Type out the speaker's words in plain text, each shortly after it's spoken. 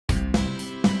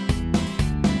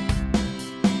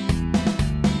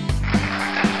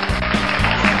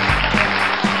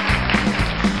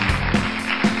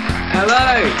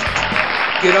Hello,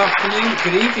 good afternoon,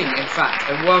 good evening, in fact,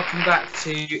 and welcome back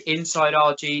to Inside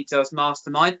RG Does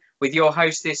Mastermind with your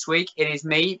host this week. It is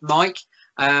me, Mike.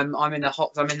 I'm in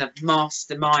the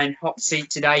Mastermind hot seat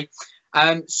today.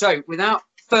 So without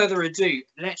further ado,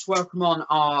 let's welcome on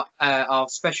our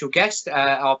special guest,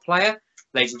 our player,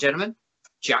 ladies and gentlemen,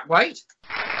 Jack Wade.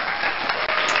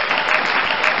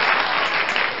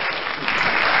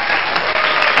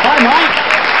 Hi, Mike.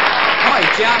 Hi,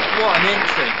 Jack. What an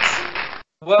entrance.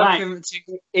 Welcome to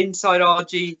Inside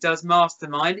RG Does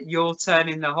Mastermind. Your turn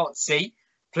in the hot seat.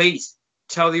 Please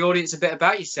tell the audience a bit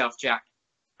about yourself, Jack.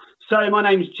 So my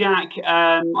name's Jack.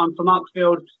 I'm from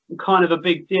Uxfield. I'm kind of a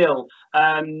big deal.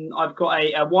 I've got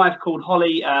a wife called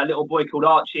Holly, a little boy called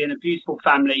Archie, and a beautiful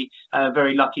family.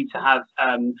 Very lucky to have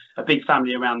a big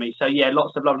family around me. So yeah,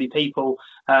 lots of lovely people.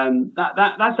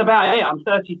 That's about it. I'm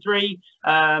 33.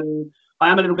 I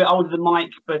am a little bit older than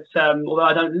Mike, but although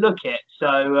I don't look it.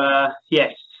 So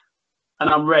yes, and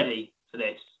I'm ready for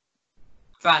this.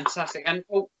 Fantastic. And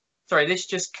oh, sorry, this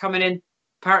just coming in.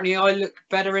 Apparently, I look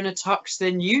better in a tux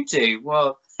than you do.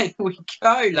 Well, there we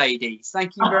go, ladies.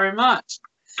 Thank you very much.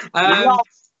 Love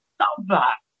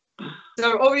that.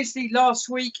 So obviously, last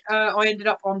week I ended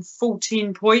up on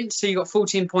 14 points. So you got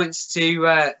 14 points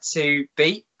to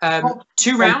beat.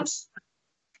 2 rounds.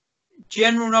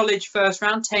 General knowledge first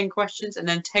round, 10 questions, and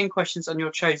then 10 questions on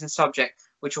your chosen subject,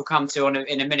 which we'll come to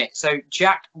in a minute. So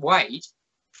Jack Wade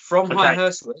from High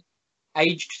Hurstwood,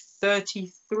 aged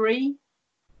 33.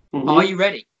 Mm-hmm. Are you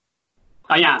ready?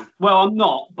 I am. Well, I'm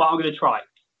not, but I'm going to try.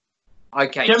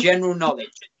 Okay, general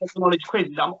knowledge. General knowledge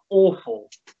quizzes. I'm awful.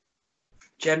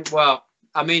 Well,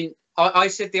 I mean, I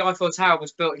said the Eiffel Tower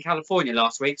was built in California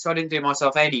last week, so I didn't do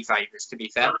myself any favours, to be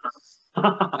fair.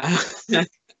 Yeah,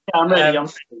 I'm ready. I'm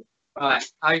ready. Right,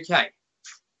 okay.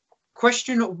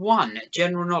 Question 1,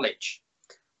 general knowledge.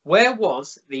 Where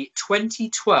was the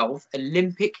 2012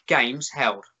 Olympic Games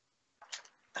held?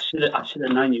 I should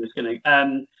have known you was going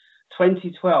to.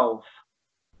 2012,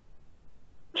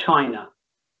 China.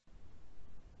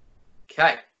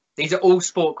 Okay, these are all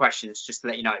sport questions, just to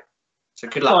let you know. So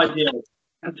good luck. Ideal.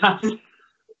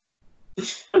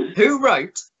 Who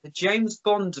wrote the James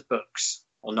Bond books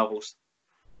or novels?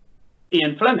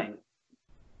 Ian Fleming.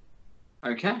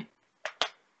 Okay.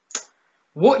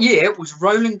 What year was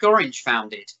Roland Gorringe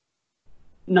founded?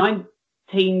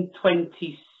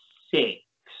 1926.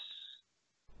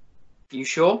 You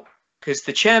sure? Because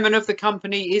the chairman of the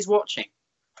company is watching.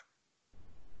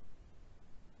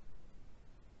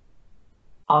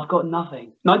 I've got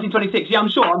nothing. 1926. Yeah, I'm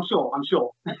sure.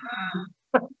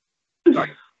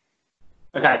 Sorry.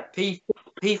 Okay.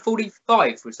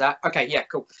 P45 was that? Okay, yeah,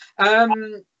 cool.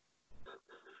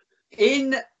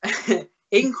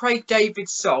 In Craig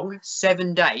David's song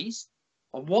 7 Days,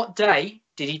 on what day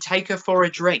did he take her for a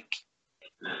drink?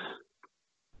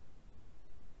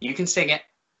 You can sing it.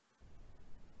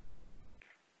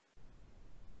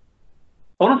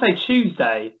 I want to say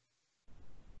Tuesday.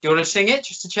 Do you want to sing it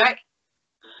just to check?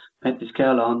 Met this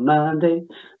girl on Monday,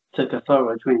 took her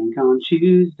for a drink on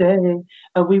Tuesday,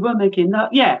 and we were making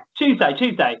up. Yeah, Tuesday. I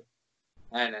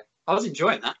don't know. I was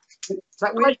enjoying that. Is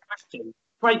that weird?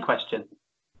 Great question.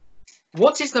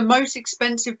 What is the most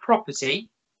expensive property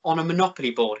on a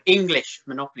Monopoly board? English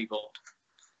Monopoly board.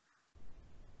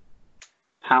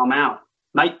 Pall Mall.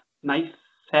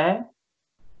 Mayfair?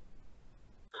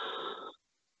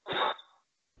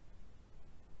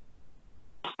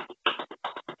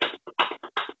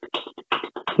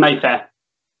 Mayfair.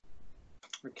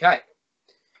 Okay.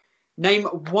 Name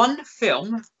one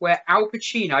film where Al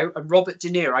Pacino and Robert De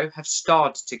Niro have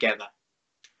starred together.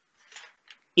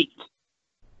 It.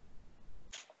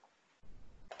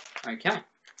 Okay.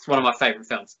 It's one of my favourite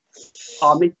films.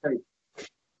 Oh, me too.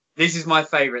 This is my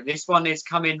favourite. This one is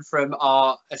coming from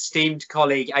our esteemed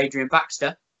colleague, Adrian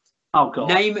Baxter. Oh, God.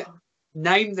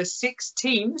 Name the 6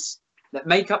 teams that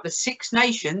make up the 6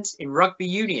 nations in rugby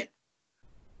union.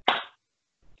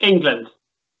 England,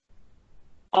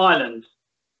 Ireland,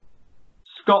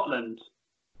 Scotland,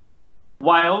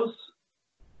 Wales,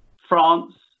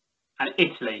 France, and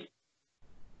Italy.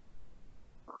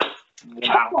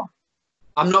 Wow.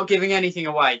 I'm not giving anything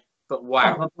away, but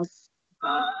wow.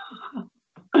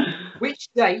 Which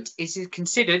date is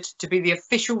considered to be the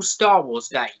official Star Wars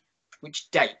day? Which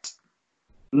date?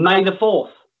 May the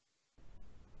 4th.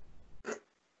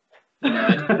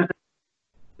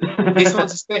 This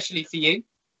one's especially for you.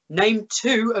 Name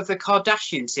 2 of the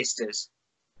Kardashian sisters.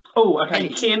 Oh, okay.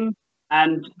 Kim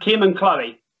and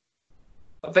Chloe.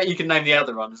 I bet you can name the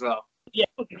other one as well. Yeah,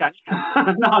 okay.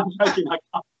 No, I'm joking. I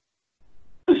can't.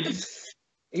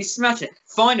 He's smashing it.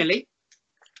 Finally,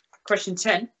 question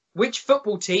 10. Which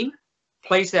football team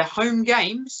plays their home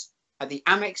games at the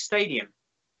Amex Stadium?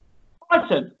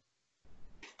 Brighton.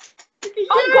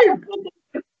 Oh,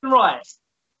 right.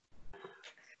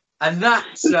 And that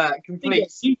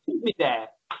completes. You took me there.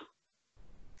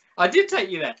 I did take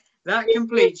you there. That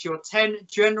completes your 10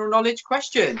 general knowledge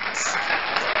questions.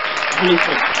 Right.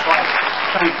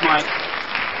 Thanks,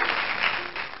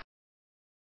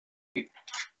 Mike.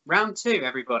 Round 2,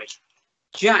 everybody.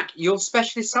 Jack, your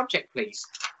specialist subject, please.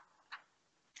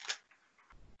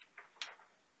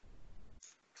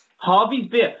 Harvey's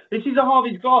beer. This is a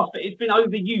Harvey's glass, but it's been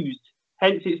overused.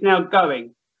 Hence, it's now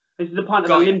going. This is a pint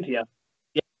of Olympia.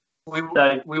 Yeah. We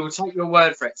will take your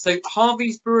word for it. So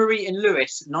Harvey's Brewery in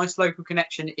Lewes, nice local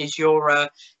connection, is your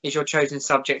chosen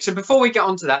subject. So before we get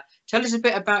on to that, tell us a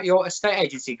bit about your estate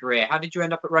agency career. How did you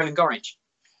end up at Roland Gorringe?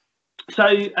 So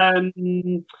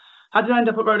how did I end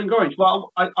up at Roland Gorringe?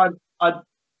 Well, I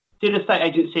did estate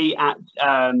agency at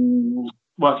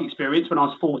Work Experience when I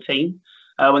was 14.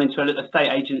 I went into a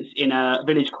estate agents in a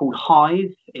village called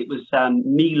Hythe. It was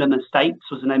Mealham Estates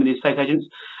was the name of the estate agents.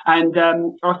 And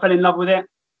I fell in love with it.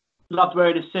 Loved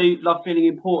wearing a suit, loved feeling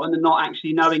important and not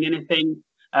actually knowing anything.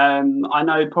 I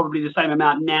know probably the same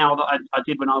amount now that I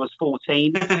did when I was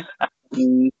 14.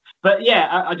 But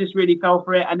yeah, I just really fell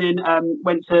for it. And then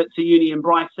went to uni in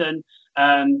Brighton,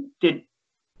 did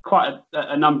quite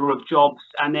a number of jobs,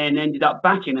 and then ended up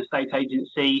back in a estate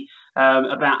agency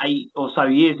about 8 or so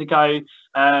years ago,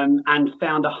 and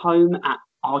found a home at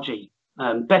RG.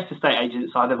 Best estate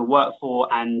agents I've ever worked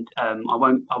for, and I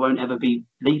won't ever be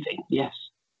leaving. Yes.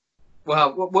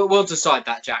 Well, we'll decide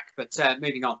that, Jack. But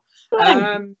moving on.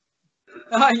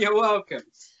 You're welcome.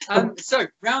 So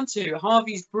round 2,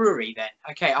 Harvey's Brewery. Then,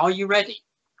 okay, are you ready?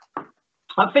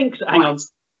 I think so. Hang on.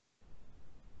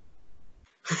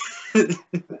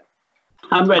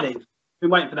 I'm ready.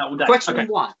 Been waiting for that all day. Question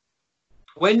 1.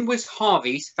 When was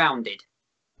Harvey's founded?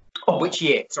 Oh. Which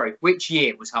year? Sorry, which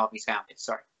year was Harvey's founded?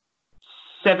 Sorry.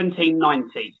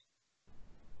 1790.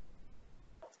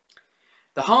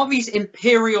 The Harvey's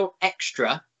Imperial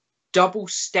Extra Double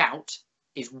Stout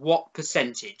is what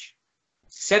percentage?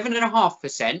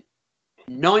 7.5%,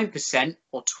 9%,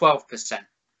 or 12%?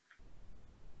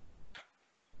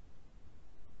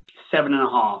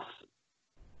 7.5.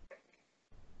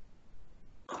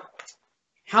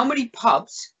 How many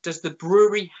pubs does the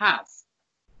brewery have?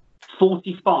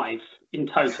 45 in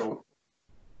total.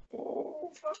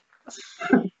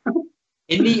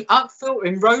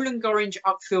 In Roland Gorringe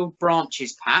Upfield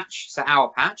branches patch, so our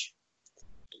patch,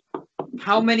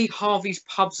 how many Harvey's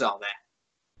pubs are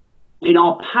there? In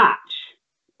our patch?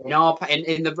 In our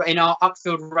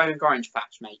Upfield Roland Gorringe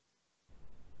patch, mate.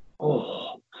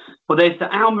 Oh, well, there's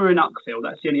the Alma in Uckfield.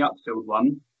 That's the only Uckfield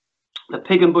one. The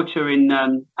Pig and Butcher in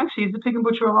actually, is the Pig and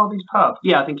Butcher a Harvey's pub?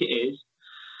 Yeah, I think it is.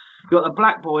 You've got the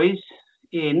Black Boys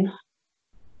in.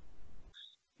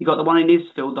 You got the one in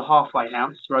Isfield, the Halfway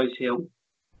House, Rose Hill.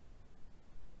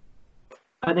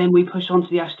 And then we push on to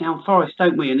the Ashdown Forest,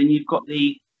 don't we? And then you've got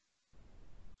the.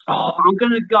 Oh, I'm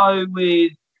gonna go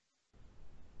with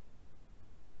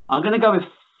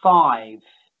 5.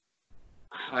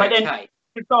 Okay. But then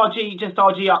just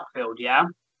RG Uckfield, yeah.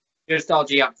 Just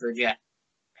RG Upfield, yeah.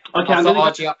 Okay, I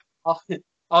thought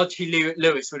RG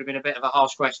Lewis would have been a bit of a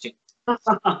harsh question. Yeah,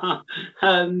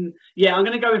 I'm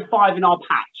going to go with 5 in our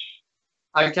patch.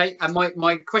 Okay, and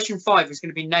my question 5 was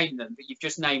going to be name them, but you've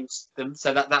just named them,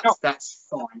 so that's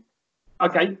fine.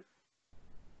 Okay.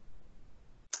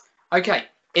 Okay,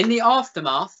 in the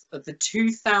aftermath of the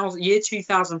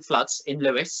 2000 floods in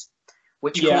Lewes,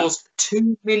 which caused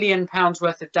 £2 million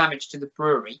worth of damage to the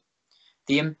brewery,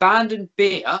 the abandoned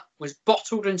beer was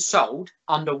bottled and sold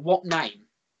under what name?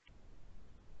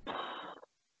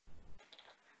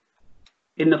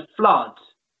 In the floods?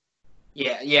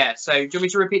 Yeah. So do you want me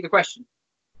to repeat the question?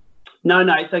 No,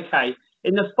 it's okay.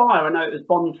 In the fire, I know it was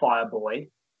Bonfire Boy.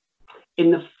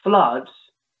 In the floods,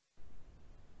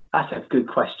 that's a good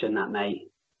question, that,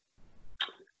 mate.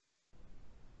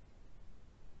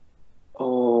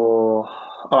 Oh,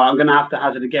 all right, I'm going to have to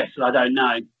hazard a guess, but I don't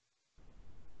know.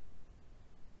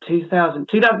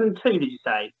 2002, did you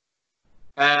say?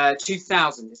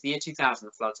 2000. It's the year 2000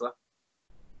 the floods were.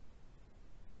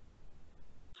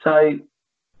 So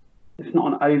it's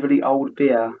not an overly old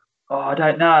beer. Oh, I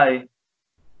don't know.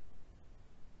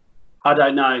 I'm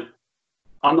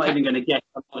not even going to guess.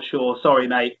 I'm not sure. Sorry,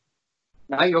 mate.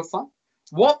 No, you're fine.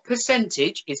 What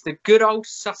percentage is the good old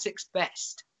Sussex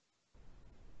Best?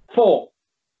 4.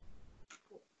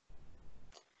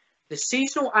 The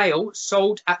seasonal ale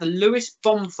sold at the Lewes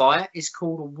Bonfire is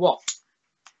called what?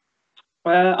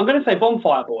 I'm going to say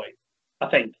Bonfire Boy, I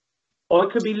think. Or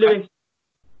it could be Lewes.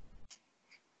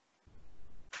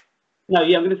 No,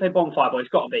 yeah, I'm going to say Bonfire Boy. It's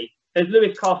got to be. There's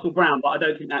Lewis Castle Brown, but I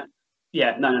don't think that.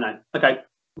 Yeah, no. Okay.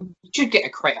 You should get a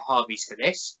crate of Harvey's for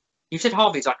this. You've said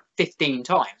Harvey's like 15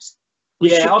 times.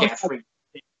 Yeah, I'll get a free.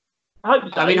 I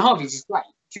hope so. I mean, Harvey's is great.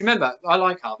 Do you remember? I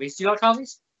like Harvey's. Do you like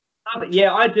Harvey's?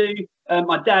 Yeah, I do.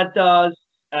 My dad does.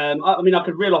 I mean, I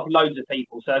could reel off loads of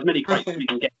people, so as many crates as we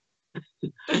can get.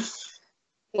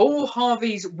 All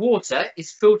Harvey's water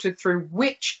is filtered through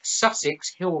which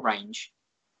Sussex hill range?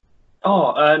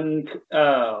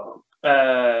 The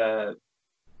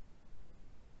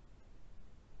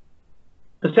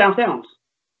South Downs.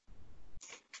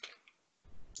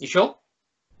 You sure?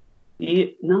 Yeah,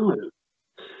 no.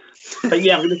 But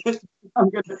yeah, I'm gonna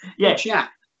yeah. Yeah.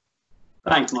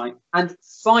 Thanks, Mike. And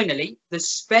finally, the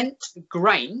spent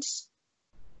grains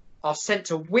are sent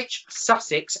to which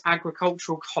Sussex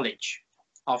agricultural college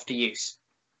after use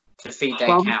to feed their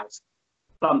cows?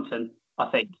 Plumpton, I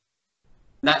think.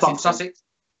 That's Plumpton. in Sussex?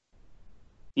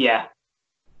 Yeah.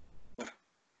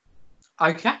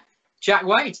 Okay. Jack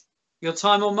Wade, your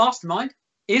time on Mastermind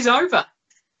is over.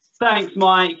 Thanks,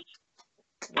 Mike.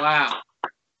 Wow.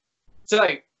 So,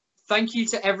 thank you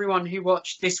to everyone who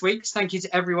watched this week's. Thank you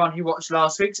to everyone who watched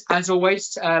last week's. As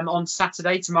always, on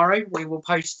Saturday, tomorrow, we will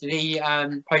post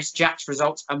post Jack's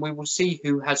results, and we will see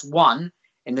who has won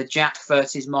in the Jack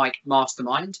versus Mike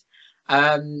Mastermind.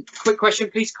 Quick question,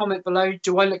 please comment below.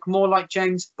 Do I look more like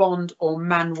James Bond or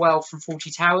Manuel from 40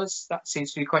 Towers? That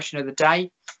seems to be the question of the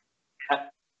day.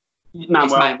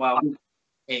 Manuel.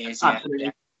 It is, absolutely.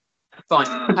 Yeah.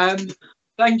 Fine.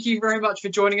 Thank you very much for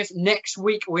joining us. Next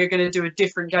week, we're going to do a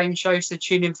different game show, so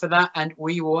tune in for that. And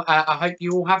we will. I hope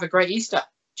you all have a great Easter.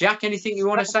 Jack, anything you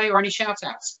want to say or any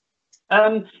shout-outs?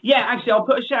 Yeah, actually, I'll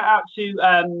put a shout-out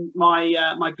to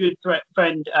my good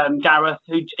friend Gareth,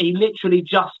 who he literally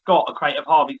just got a crate of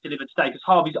Harvey's delivered today, because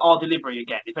Harvey's are delivering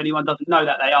again, if anyone doesn't know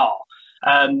that they are.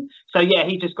 So, yeah,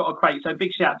 he just got a crate. So,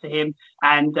 big shout to him.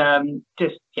 And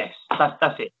yes,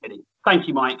 that's it, really. Thank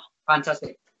you, Mike.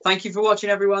 Fantastic. Thank you for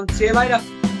watching, everyone. See you later.